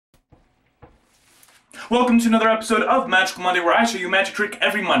Welcome to another episode of Magical Monday, where I show you a magic trick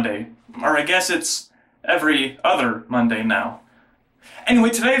every Monday. Or I guess it's every other Monday now.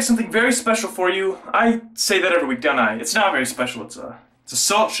 Anyway, today I have something very special for you. I say that every week, don't I? It's not very special, it's a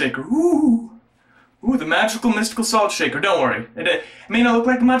salt shaker. Ooh, the magical, mystical salt shaker. Don't worry. It may not look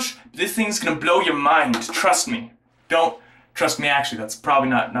like much, but this thing's gonna blow your mind. Trust me. Don't trust me, actually. That's probably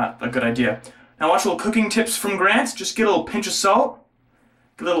not a good idea. Now watch little cooking tips from Grant. Just get a little pinch of salt.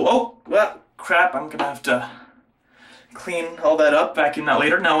 Get a little, crap, I'm gonna have to clean all that up, vacuum that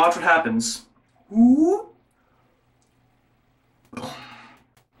later. Now watch what happens. Ooh.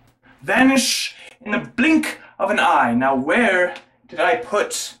 Vanish in the blink of an eye. Now where did I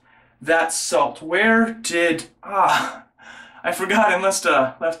put that salt? Where did... I forgot. I must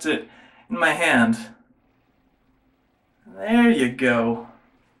have left it in my hand. There you go.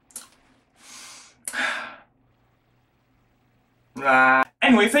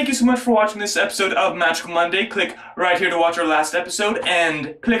 Anyway, thank you so much for watching this episode of Magical Monday. Click right here to watch our last episode,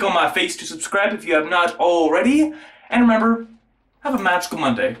 and click on my face to subscribe if you have not already. And remember, have a magical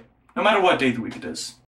Monday, no matter what day of the week it is.